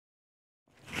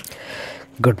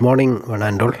Good morning, one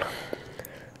and all.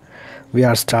 We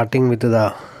are starting with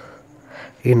the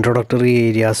introductory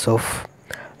areas of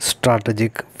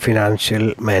strategic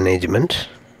financial management.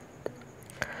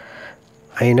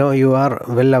 I know you are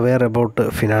well aware about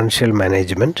financial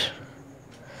management.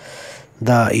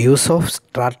 The use of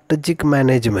strategic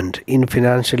management in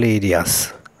financial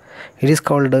areas, it is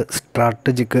called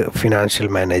strategic financial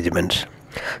management.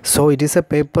 So it is a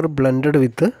paper blended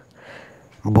with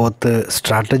both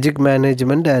strategic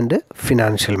management and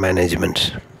financial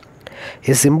management.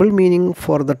 A simple meaning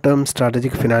for the term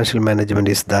strategic financial management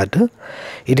is that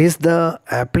it is the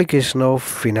application of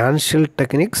financial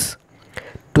techniques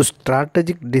to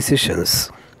strategic decisions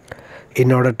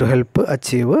in order to help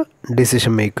achieve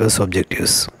decision makers'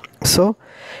 objectives. So,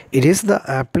 it is the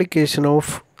application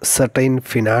of certain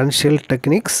financial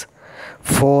techniques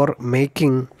for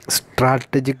making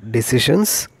strategic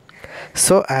decisions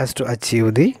so as to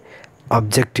achieve the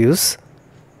objectives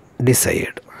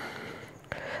desired.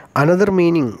 Another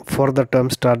meaning for the term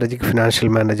strategic financial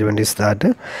management is that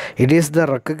it is the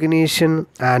recognition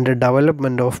and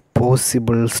development of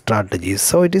possible strategies.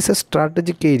 So it is a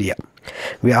strategic area.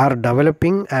 We are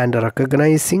developing and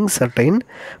recognizing certain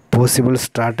possible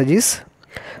strategies,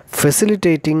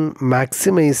 facilitating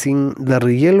maximizing the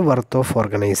real worth of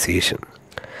organization.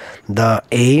 The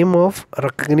aim of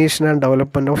recognition and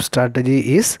development of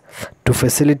strategy is to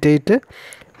facilitate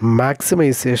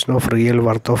maximization of real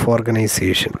worth of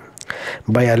organization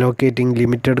by allocating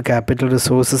limited capital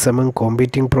resources among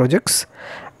competing projects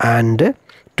and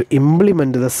to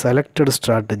implement the selected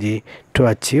strategy to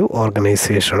achieve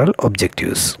organizational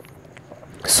objectives.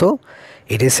 So,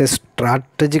 it is a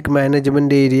strategic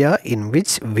management area in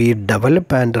which we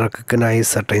develop and recognize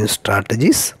certain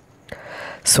strategies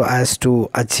so as to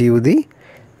achieve the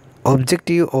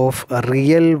objective of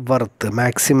real worth,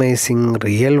 maximizing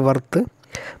real worth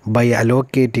by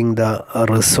allocating the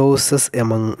resources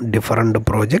among different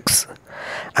projects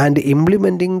and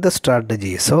implementing the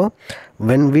strategy. So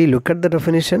when we look at the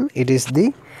definition,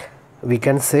 we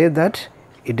can say that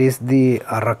it is the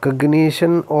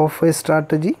recognition of a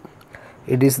strategy,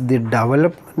 it is the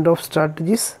development of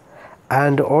strategies,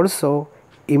 and also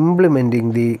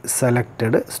implementing the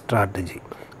selected strategy.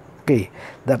 Okay,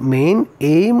 the main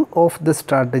aim of the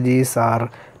strategies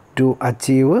are to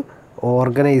achieve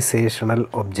organizational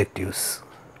objectives,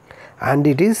 and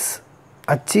it is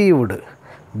achieved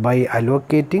by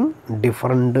allocating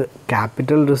different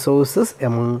capital resources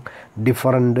among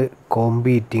different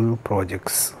competing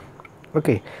projects.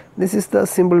 Okay, this is the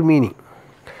simple meaning.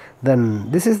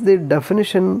 Then this is the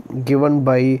definition given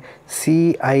by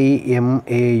CIMA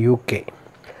UK,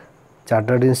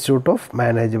 Chartered Institute of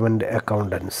Management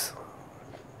Accountants.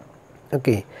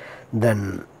 Okay,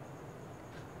 then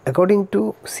according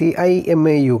to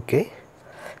CIMA UK,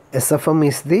 SFM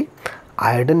is the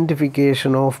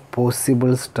identification of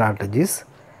possible strategies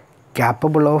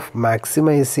capable of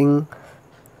maximizing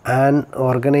an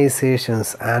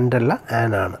organization's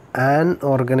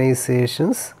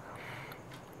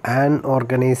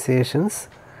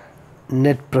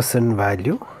net present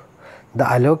value, the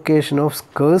allocation of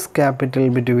scarce capital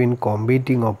between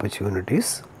competing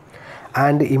opportunities,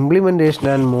 and implementation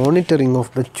and monitoring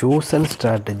of the chosen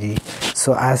strategy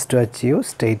so as to achieve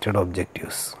stated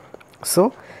objectives.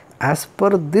 So as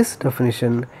per this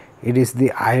definition, it is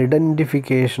the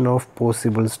identification of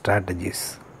possible strategies.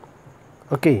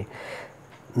 Okay,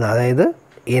 അതായത്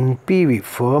NPV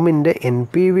ഫേമിൻ്റെ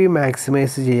NPV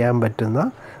maximise ചെയ്യാൻ പറ്റുന്ന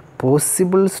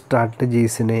possible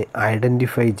സ്ട്രാറ്റജീസിനെ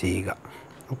identify ചെയ്യുക.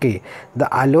 Okay, the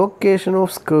allocation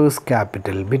of scarce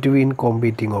capital between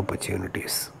competing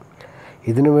opportunities.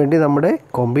 ഇതിനു വേണ്ടി നമ്മുടെ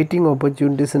competing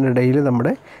ഓപ്പർച്യൂണിറ്റീസിൻ്റെ ഇടയിൽ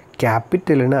നമ്മുടെ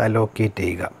ക്യാപിറ്റലിനെ allocate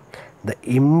ചെയ്യുക. The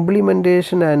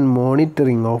implementation and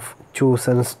monitoring of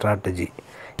chosen strategy,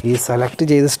 ഈ സെലക്ട്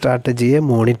ചെയ്ത സ്ട്രാറ്റജിയെ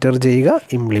മോണിറ്റർ ചെയ്യുക,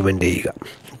 ഇംപ്ലിമെൻറ്റ് ചെയ്യുക.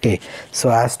 Okay, so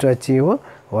as to achieve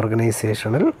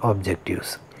organizational objectives.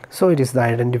 So it is the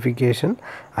identification,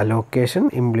 allocation,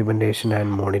 implementation and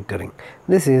monitoring.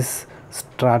 This is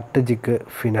strategic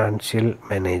financial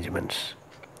management.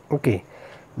 Okay,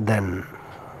 then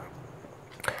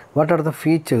what are the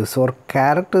features or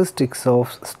characteristics of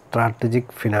strategic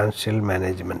financial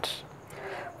management?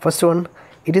 First one,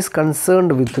 it is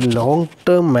concerned with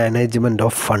long-term management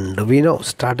of fund. We know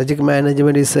strategic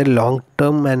management is a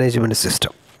long-term management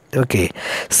system. Okay,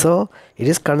 so it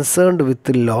is concerned with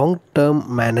the long-term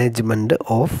management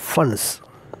of funds.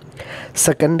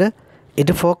 Second,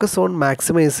 It focuses on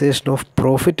maximization of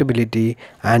profitability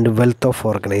and wealth of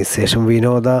organization. We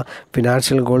know the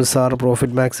financial goals are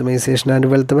profit maximization and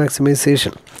wealth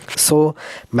maximization. So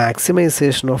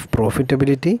maximization of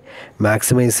profitability,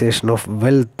 maximization of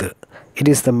wealth, it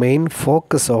is the main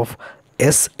focus of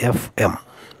SFM.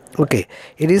 Okay,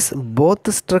 it is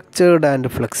both structured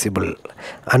and flexible.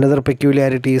 Another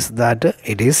peculiarity is that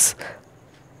it is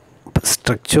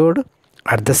structured,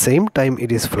 at the same time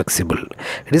it is flexible.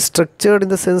 It is structured in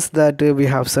the sense that we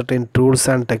have certain tools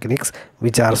and techniques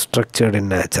which are structured in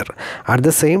nature. At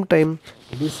the same time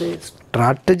it is a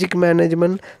strategic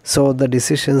management, so the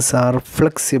decisions are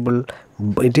flexible.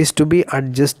 It is to be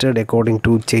adjusted according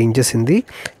to changes in the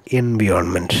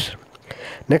environment.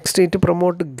 Next, it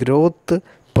promotes growth,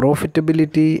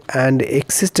 profitability and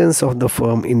existence of the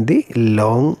firm in the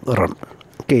long run.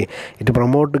 Okay, it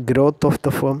promotes growth of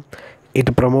the firm,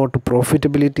 it promotes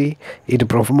profitability, it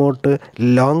promotes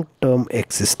long-term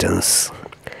existence,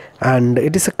 and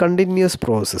it is a continuous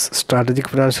process. Strategic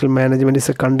financial management is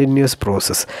a continuous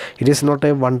process. It is not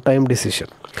a one-time decision.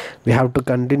 We have to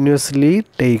continuously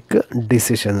take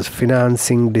decisions,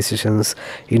 financing decisions,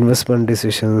 investment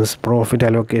decisions, profit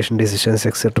allocation decisions,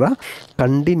 etc.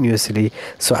 continuously,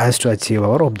 so as to achieve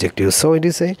our objectives. So it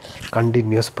is a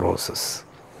continuous process.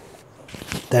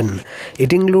 Then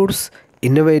it includes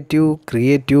innovative,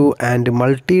 creative and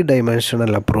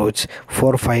multi-dimensional approach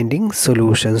for finding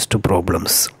solutions to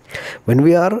problems. When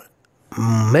we are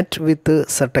met with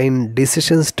certain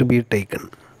decisions to be taken,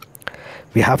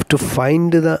 we have to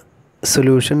find the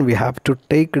solution, we have to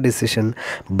take a decision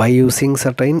by using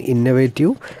certain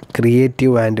innovative,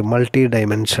 creative and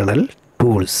multi-dimensional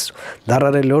tools. There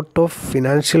are a lot of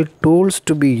financial tools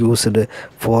to be used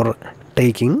for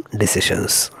taking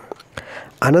decisions.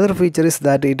 Another feature is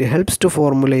that it helps to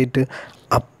formulate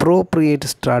appropriate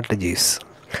strategies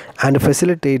and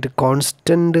facilitate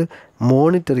constant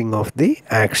monitoring of the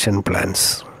action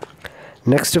plans.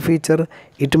 Next feature,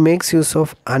 it makes use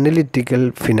of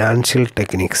analytical financial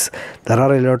techniques. There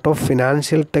are a lot of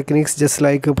financial techniques just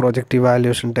like project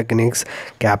evaluation techniques,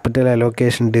 capital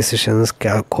allocation decisions,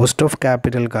 cost of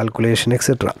capital calculation,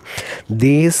 etc.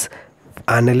 These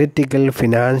analytical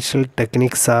financial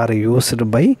techniques are used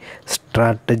by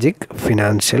strategic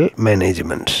financial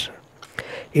management.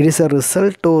 It is a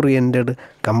result oriented,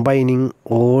 combining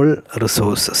all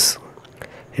resources.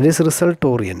 It is result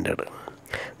oriented.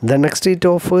 The next, it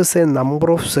offers a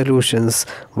number of solutions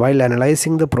while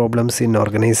analyzing the problems in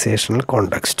organizational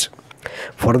context.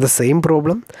 For the same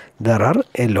problem, there are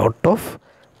a lot of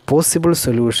possible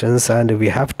solutions and we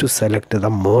have to select the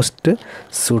most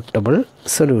suitable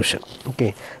solution.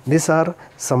 Okay, these are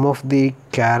some of the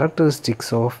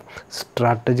characteristics of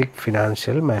strategic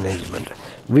financial management.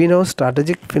 We know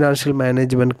strategic financial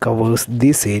management covers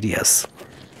these areas.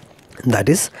 That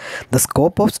is, the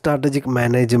scope of strategic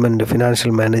management,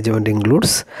 financial management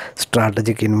includes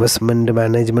strategic investment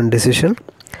management decision,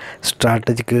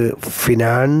 strategic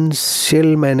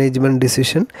financial management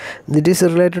decision, that is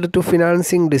related to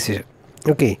financing decision.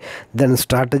 Okay, then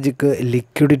strategic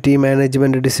liquidity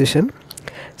management decision,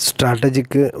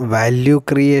 strategic value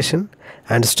creation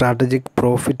and strategic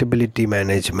profitability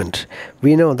management.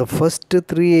 We know the first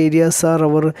three areas are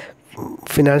our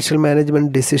financial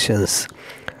management decisions.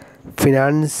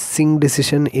 Financing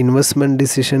decision, investment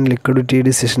decision, liquidity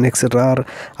decision, etc. are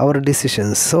our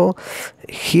decisions. So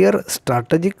here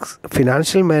strategic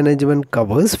financial management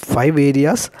covers 5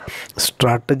 areas: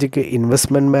 strategic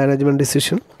investment management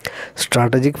decision,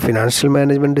 strategic financial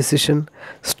management decision,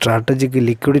 strategic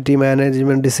liquidity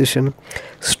management decision,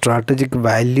 strategic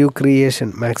value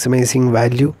creation, maximizing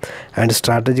value, and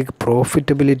strategic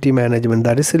profitability management,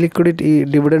 that is a liquidity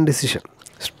dividend decision.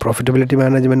 Profitability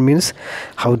management means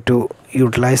how to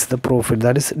utilize the profit,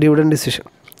 that is dividend decision.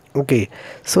 Okay,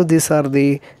 so these are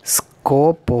the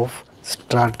scope of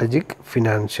strategic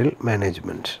financial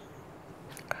management.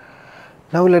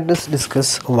 Now let us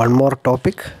discuss one more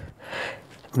topic.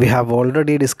 We have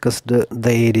already discussed the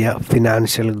area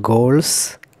financial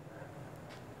goals.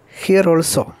 Here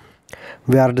also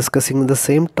we are discussing the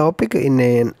same topic in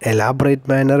an elaborate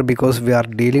manner because we are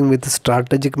dealing with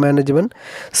strategic management.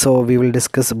 So we will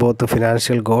discuss both the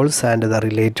financial goals and the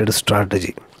related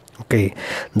strategy. Okay,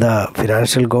 the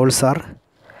financial goals are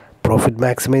profit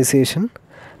maximization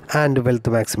and wealth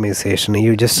maximization.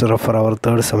 You just refer our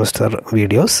third semester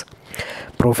videos,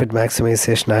 profit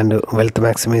maximization and wealth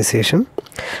maximization,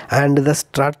 and the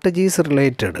strategies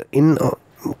related in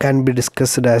can be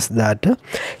discussed as that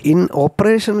in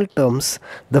operational terms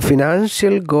the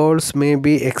financial goals may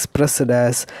be expressed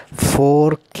as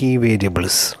 4 key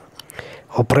variables.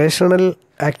 Operational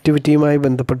ആക്ടിവിറ്റിയുമായി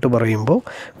ബന്ധപ്പെട്ട് പറയുമ്പോൾ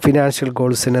financial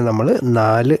ഗോൾസിനെ നമ്മൾ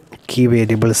 4 key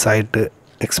variables ആയിട്ട്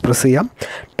express ചെയ്യാം.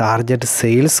 Target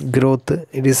sales growth,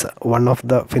 it is one of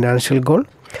the financial goal.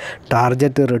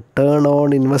 Target return on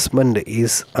investment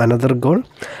is another goal.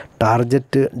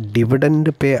 Target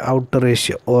dividend pay out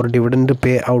ratio or dividend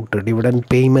pay out, dividend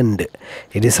payment,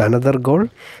 it is another goal.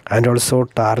 And also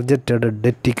targeted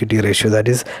debt equity ratio,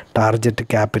 that is target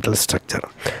capital structure.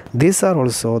 These are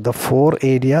also the 4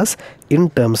 areas in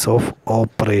terms of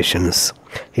operations.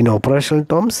 In operational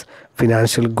terms,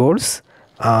 financial goals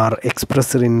are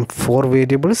expressed in 4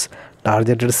 variables: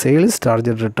 targeted sales,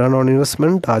 targeted return on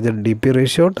investment, targeted DP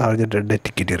ratio, targeted debt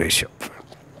equity ratio.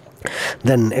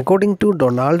 Then, according to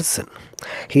Donaldson,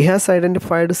 he has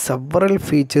identified several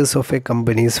features of a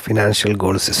company's financial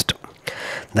goal system.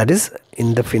 That is, in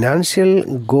the financial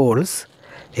goals,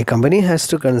 a company has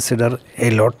to consider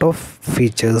a lot of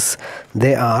features.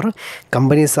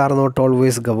 Companies are not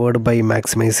always governed by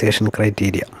maximization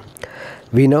criteria.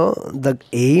 We know the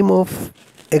aim of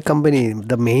a company,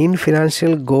 the main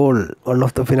financial goal, one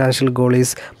of the financial goal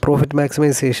is profit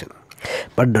maximization.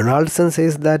 But Donaldson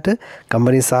says that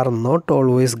companies are not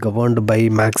always governed by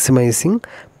maximizing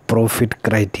profit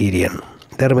criterion.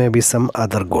 There may be some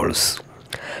other goals.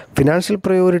 Financial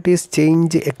priorities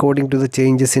change according to the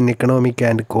changes in economic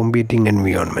and competing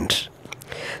environment.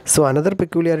 So another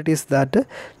peculiarity is that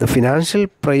the financial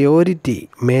priority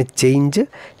may change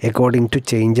according to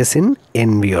changes in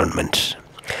environment.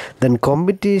 Then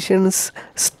competitions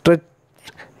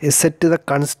set to the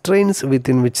constraints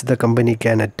within which the company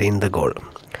can attain the goal.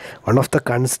 One of the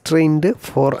constraints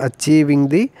for achieving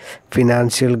the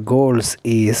financial goals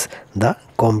is the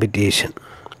competition.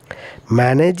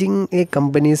 Managing a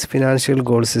company's financial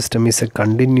goal system is a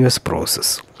continuous process.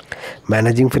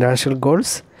 Managing financial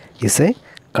goals is a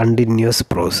continuous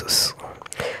process.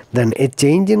 Then a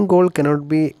change in goal cannot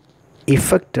be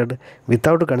effected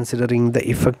without considering the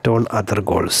effect on other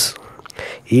goals.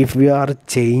 If we are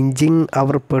changing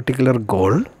our particular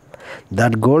goal,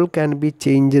 that goal can be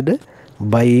changed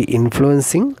by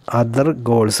influencing other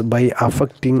goals, by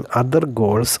affecting other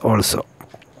goals also.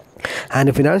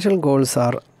 And financial goals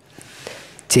are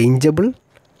changeable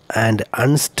and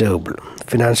unstable.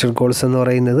 Financial goals എന്ന്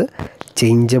പറയുന്നത്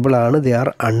changeable ആണ്, they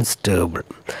are unstable.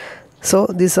 So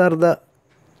these are the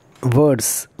words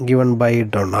given by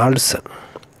Donaldson.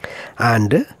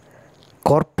 And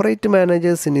corporate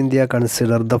managers in India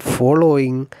consider the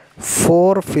following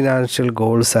 4 financial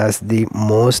goals as the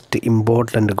most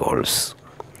important goals.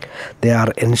 They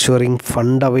are ensuring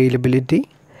fund availability,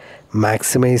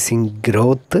 maximizing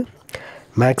growth,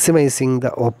 maximizing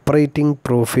the operating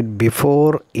profit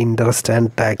before interest and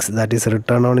tax, that is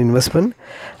return on investment,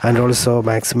 and also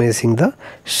maximizing the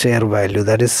share value,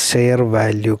 that is share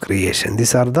value creation.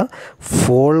 These are the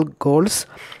 4 goals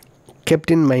kept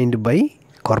in mind by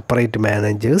corporate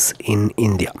managers in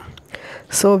India.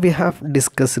 So we have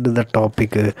discussed the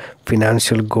topic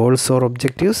financial goals or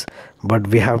objectives, but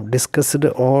we have discussed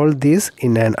all these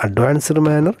in an advanced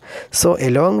manner. So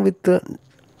along with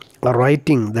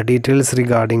writing the details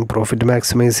regarding profit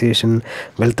maximization,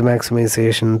 wealth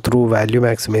maximization through value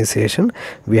maximization,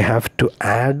 we have to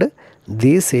add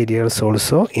these areas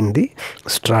also in the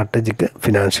strategic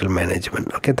financial management.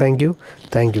 Okay, thank you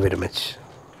very much.